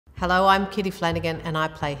Hello, I'm Kitty Flanagan and I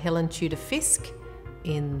play Helen Tudor-Fisk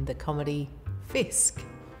in the comedy Fisk.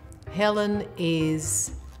 Helen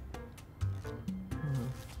is...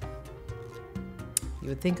 You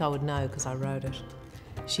would think I would know because I wrote it.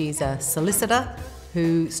 She's a solicitor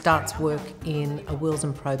who starts work in a wills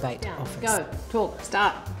and probate office. Go, talk,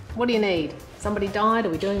 start. What do you need? Somebody died?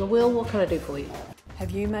 Are we doing a will? What can I do for you?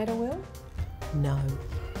 Have you made a will? No,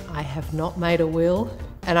 I have not made a will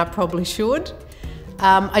and I probably should.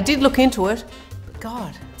 I did look into it, but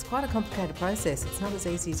God, it's quite a complicated process. It's not as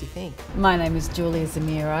easy as you think. My name is Julia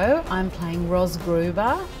Zamiro. I'm playing Ros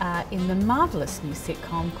Gruber in the marvellous new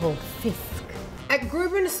sitcom called Fisk. At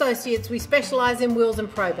Gruber & Associates, we specialise in wills and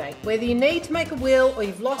probate. Whether you need to make a will or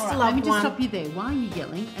you've lost a loved one... Let me just stop you there. Why are you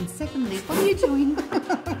yelling? And secondly, what are you doing?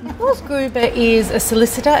 Ros Gruber is a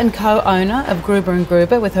solicitor and co-owner of Gruber &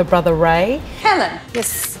 Gruber with her brother Ray. Helen.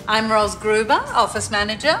 Yes, I'm Ros Gruber, office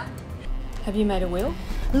manager. Have you made a will?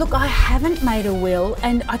 Look, I haven't made a will,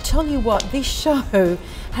 and I tell you what, this show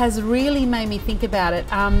has really made me think about it.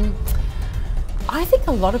 I think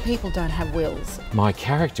a lot of people don't have wills. My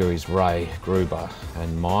character is Ray Gruber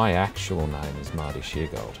and my actual name is Marty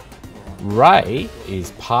Sheargold. Ray is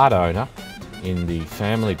part owner in the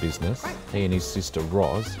family business, he and his sister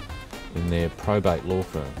Ros, in their probate law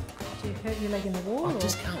firm. Do you hurt your leg in the wall? I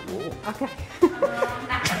just can't walk. Okay.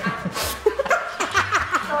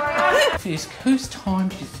 Fisk, whose time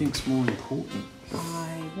do you think's more important?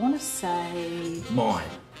 I want to say... Mine.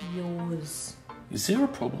 yours. Is there a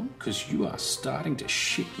problem? Because you are starting to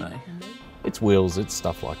shit me. It's wills, it's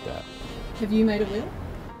stuff like that. Have you made a will?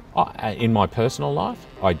 In my personal life,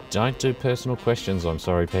 I don't do personal questions, I'm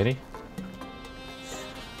sorry, Penny.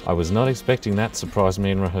 I was not expecting that, surprised me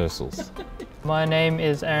in rehearsals. My name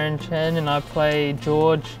is Aaron Chen and I play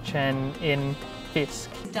George Chen in Fisk.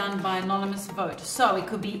 Done by anonymous vote, so it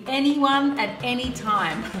could be anyone at any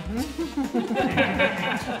time. Have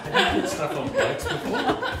you put stuff on plates before?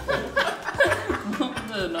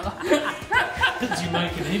 No. Because you're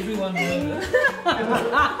making everyone nervous. I've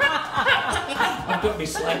got my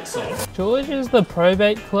slacks on. George is the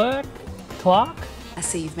probate clerk. I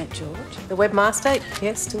see you've met George. The webmaster,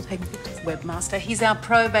 yes, still taking pictures. Webmaster, he's our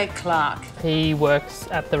probate clerk. He works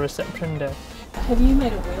at the reception desk. Have you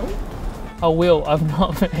made a will? A will? I've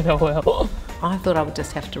not made a will. I thought I would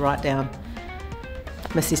just have to write down,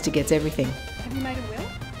 my sister gets everything. Have you made a will?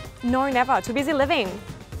 No, never. Too busy living.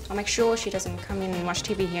 I'll make sure she doesn't come in and watch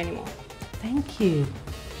TV here anymore. Thank you.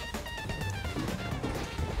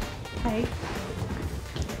 Hey.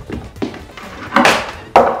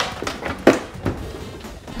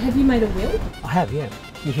 Have you made a will? I have, yeah.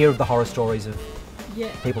 You hear of the horror stories of Yeah.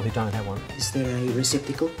 people who don't have one. Is there a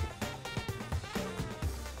receptacle?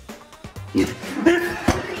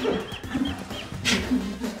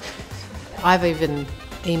 I've even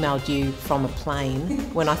emailed you from a plane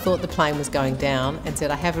when I thought the plane was going down and said,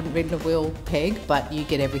 I haven't written a will, Peg, but you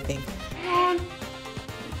get everything.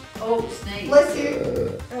 Oh, sneeze. Bless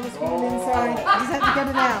you. I was going in, sorry. I just had to get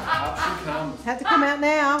it out. Had to come out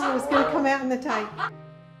now. It was going to come out in the tape.